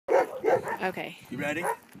Okay. You ready?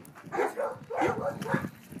 Good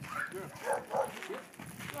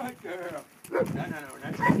girl. No, we're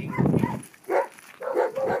not taking.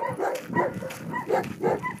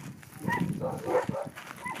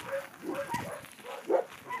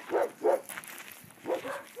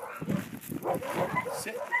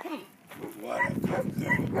 Sit. What a good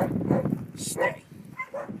girl. Stay.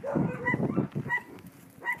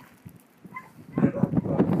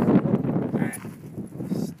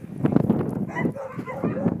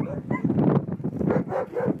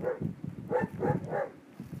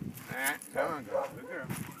 Come on, girl. Good girl.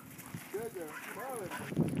 Good girl.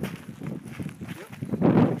 Yep.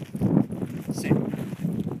 Sit.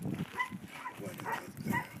 What a good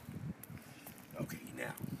girl. Okay,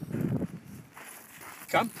 now.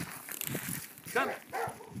 Come. Come.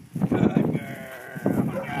 Good girl.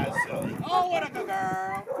 Oh, what a good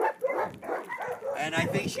girl. And I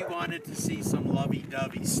think she wanted to see some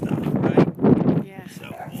lovey-dovey stuff, right? Yeah.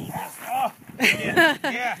 So we'll just, oh,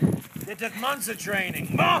 yeah. It took months of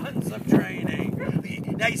training. Months of training.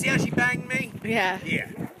 Now, you see how she banged me? Yeah. Yeah.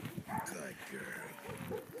 Good girl.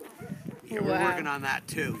 Yeah, Wow. we're working on that,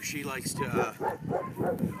 too. She likes to,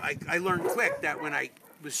 I learned quick that when I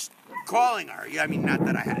was calling her, I mean, not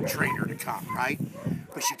that I had to train her to come, right?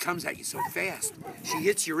 But she comes at you so fast. She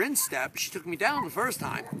hits your instep. She took me down the first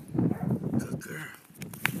time. Good girl.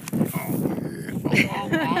 Oh, yeah.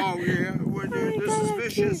 Oh, yeah. This is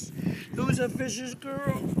vicious. Who's a vicious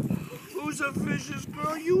girl? Who's a vicious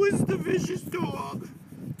girl? You is the vicious dog.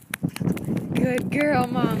 Good girl,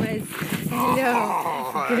 mamas. Hello.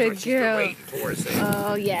 Oh, Good girl.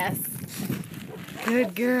 Oh, yes.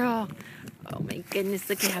 Good girl. Oh my goodness,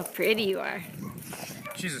 look at how pretty you are.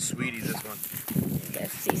 She's a sweetie, this one.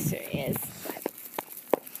 Yes, she sure is.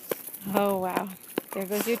 Oh wow. There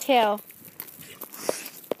goes your tail.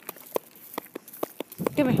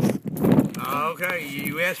 Come here. Okay,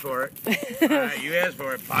 you asked for it. You asked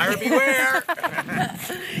for it. Buyer beware.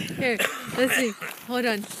 Here, let's see. Hold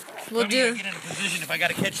on. We'll do. Get in a position if I got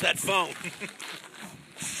to catch that phone.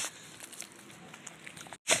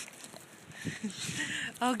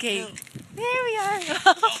 Okay. There we are.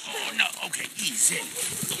 Oh, no. Okay, easy.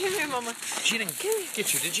 Come here, Mama. She didn't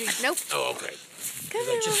get you, did she? Nope. Oh, okay. Come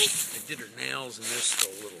here, I did her nails and this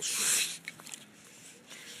still a little short.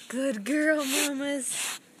 Good girl,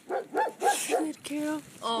 mamas. Good girl.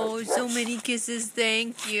 Oh, so many kisses.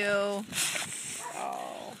 Thank you.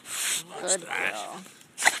 Oh, good girl.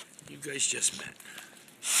 You guys just met.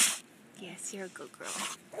 Yes, you're a good girl.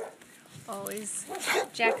 Oh, is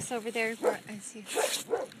Jack's over there? I see.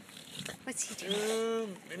 What's he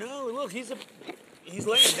doing? Look, he's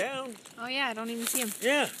laying down. Oh yeah, I don't even see him.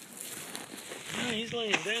 Yeah. Yeah, he's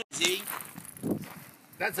laying down. See?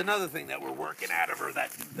 That's another thing that we're working out of her,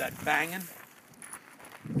 that banging.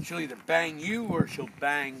 She'll either bang you or she'll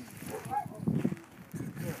bang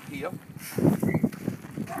heel. Good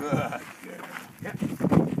girl. Yep.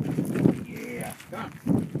 Yeah. Come on.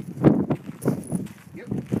 Yep.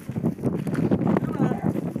 Come on.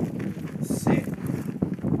 Sit.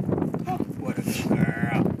 Oh, what a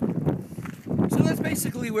girl. So that's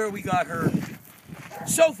basically where we got her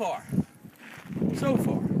so far. So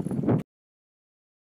far.